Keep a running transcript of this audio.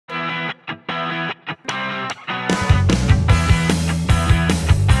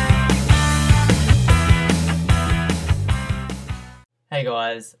Hey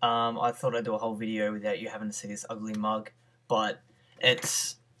guys, I thought I'd do a whole video without you having to see this ugly mug, but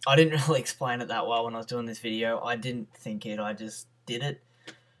I didn't really explain it that well when I was doing this video. I didn't think it, I just did it.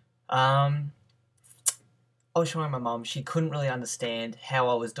 I was showing my mum, she couldn't really understand how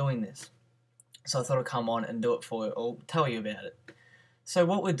I was doing this. So I thought I'd come on and do it for you, or tell you about it. So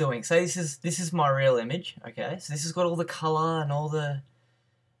what we're doing, so this is my real image, okay? So this has got all the colour and all the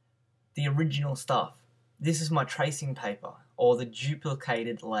original stuff. This is my tracing paper, or the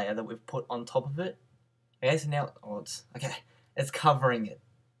duplicated layer that we've put on top of it. Okay, so now, it's covering it.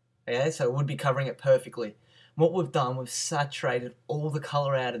 Okay, so it would be covering it perfectly. What we've done, we've saturated all the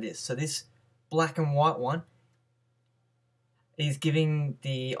colour out of this. So this black and white one is giving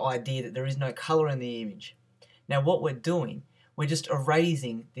the idea that there is no colour in the image. Now what we're doing, we're just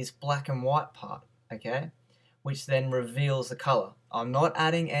erasing this black and white part, okay, which then reveals the colour. I'm not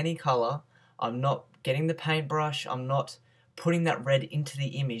adding any colour, I'm not getting the paintbrush, I'm not putting that red into the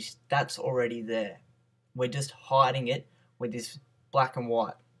image, that's already there. We're just hiding it with this black and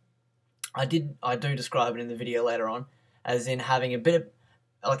white. I do describe it in the video later on, as in having a bit of,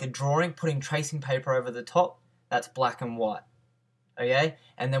 like a drawing, putting tracing paper over the top, that's black and white. Okay?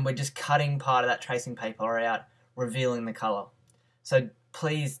 And then we're just cutting part of that tracing paper out, revealing the colour. So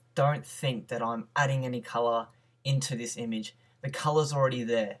please don't think that I'm adding any colour into this image. The colour's already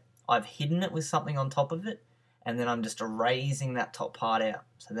there. I've hidden it with something on top of it, and then I'm just erasing that top part out,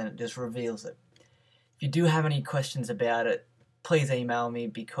 so then it just reveals it. If you do have any questions about it, please email me,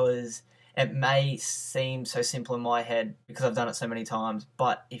 because it may seem so simple in my head because I've done it so many times,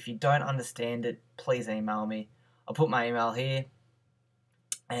 but if you don't understand it, please email me. I'll put my email here,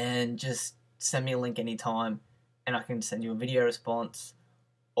 and just send me a link anytime, and I can send you a video response,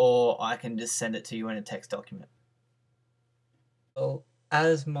 or I can just send it to you in a text document. Well,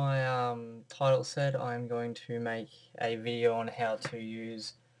 as my title said, I'm going to make a video on how to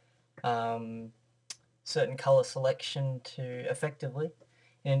use certain color selection to effectively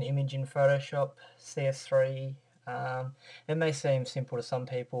in an image in Photoshop, CS3. It may seem simple to some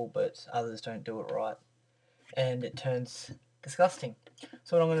people, but others don't do it right, and it turns disgusting.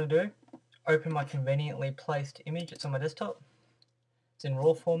 So what I'm going to do, open my conveniently placed image. It's on my desktop. It's in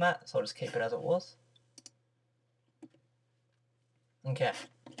RAW format, so I'll just keep it as it was. Okay,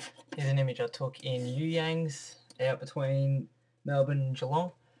 here's an image I took in You Yangs, out between Melbourne and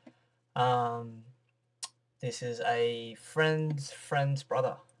Geelong. This is a friend's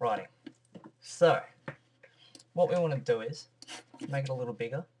brother writing. So, what we want to do is make it a little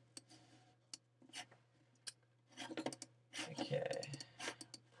bigger. Okay,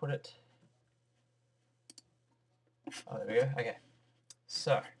 put it. Oh, there we go. Okay,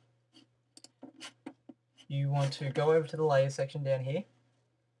 so you want to go over to the layers section down here,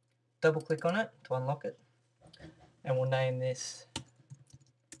 double click on it to unlock it, and we'll name this,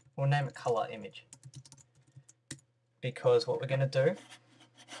 we'll name it color image, because what we're going to do,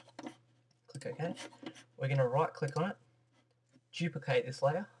 click OK, we're going to right click on it, duplicate this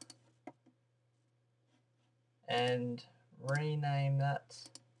layer, and rename that,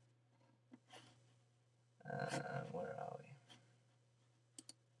 where are we?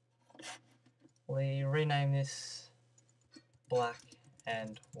 We rename this black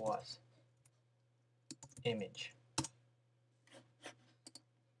and white image.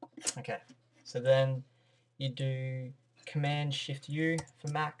 Okay, so then you do Command Shift U for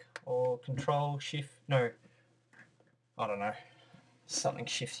Mac, or Control Shift, no, I don't know, something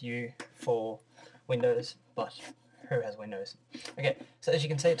Shift U for Windows, but who has Windows? Okay, so as you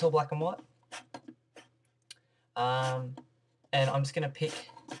can see, it's all black and white. And I'm just going to pick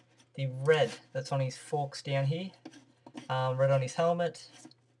the red that's on his forks down here, red on his helmet,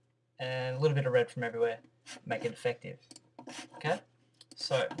 and a little bit of red from everywhere, make it effective. Okay,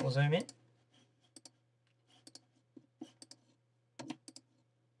 so we'll zoom in.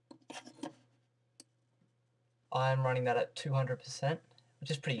 I'm running that at 200%, which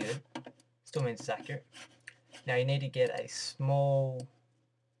is pretty good. Still means it's accurate. Now you need to get a small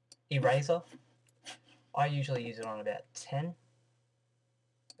eraser. I usually use it on about 10.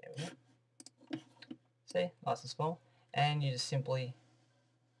 There we go. See, nice and small. And you just simply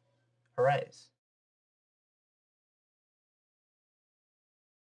erase.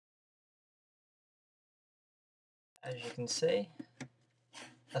 As you can see,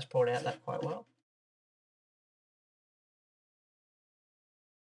 that's brought out that quite well.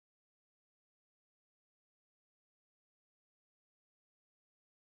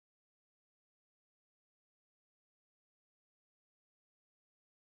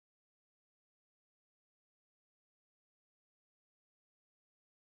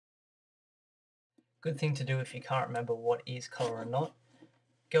 Good thing to do if you can't remember what is colour or not.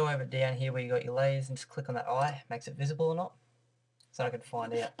 go over down here where you got your layers and just click on that eye, makes it visible or not. So I can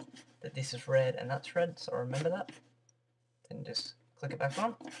find out that this is red and that's red, so remember that. Then just click it back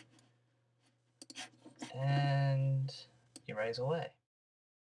on and erase away.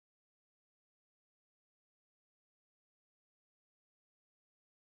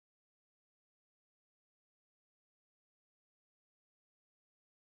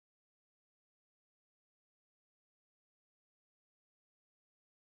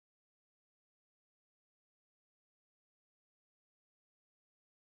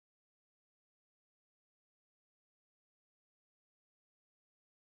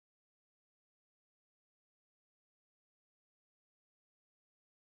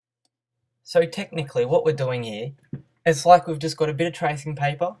 So technically what we're doing here, it's like we've just got a bit of tracing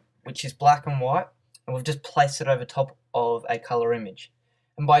paper, which is black and white, and we've just placed it over top of a colour image.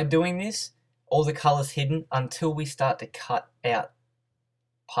 And by doing this, all the colour's hidden until we start to cut out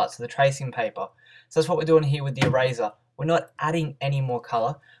parts of the tracing paper. So that's what we're doing here with the eraser. We're not adding any more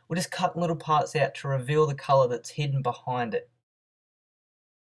colour, we're just cutting little parts out to reveal the colour that's hidden behind it.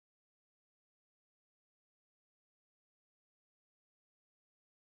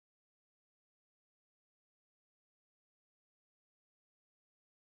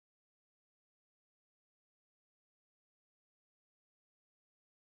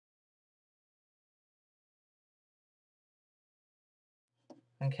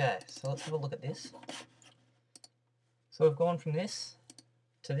 Okay, so let's have a look at this. So we've gone from this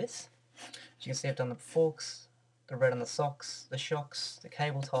to this. As you can see, I've done the forks, the red on the socks, the shocks, the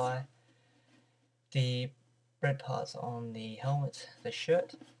cable tie, the red parts on the helmet, the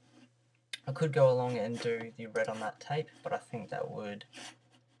shirt. I could go along and do the red on that tape, but I think that would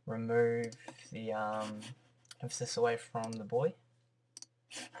remove the emphasis away from the boy.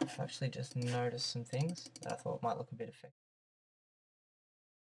 I've actually just noticed some things that I thought might look a bit effective.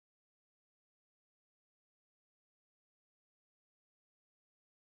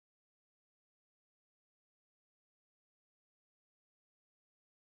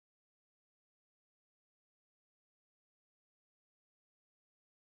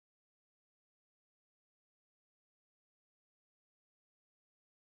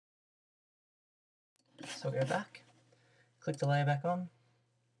 So go back, click the layer back on,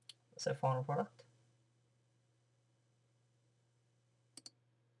 that's our final product.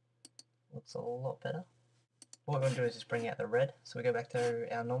 Looks a lot better. What we're going to do is just bring out the red, so we go back to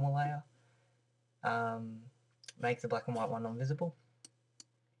our normal layer, make the black and white one non-visible,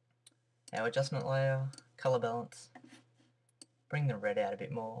 our adjustment layer, colour balance, bring the red out a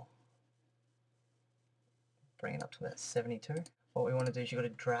bit more, bring it up to about 72. What we want to do is you've got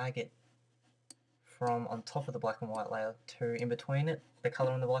to drag it from on top of the black and white layer to in between it, the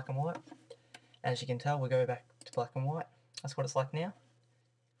colour on the black and white. As you can tell, we go back to black and white. That's what it's like now.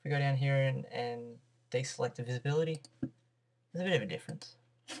 If we go down here and deselect the visibility, there's a bit of a difference.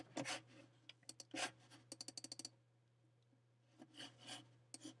 As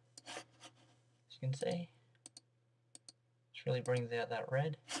you can see, this really brings out that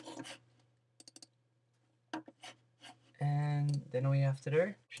red. And then all you have to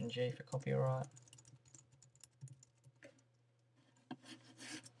do, Option G for copyright.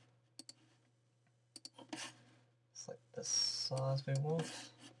 Select the size we want,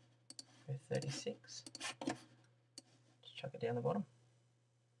 go 36. Just chuck it down the bottom.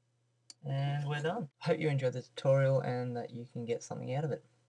 And we're done. Hope you enjoyed the tutorial and that you can get something out of it.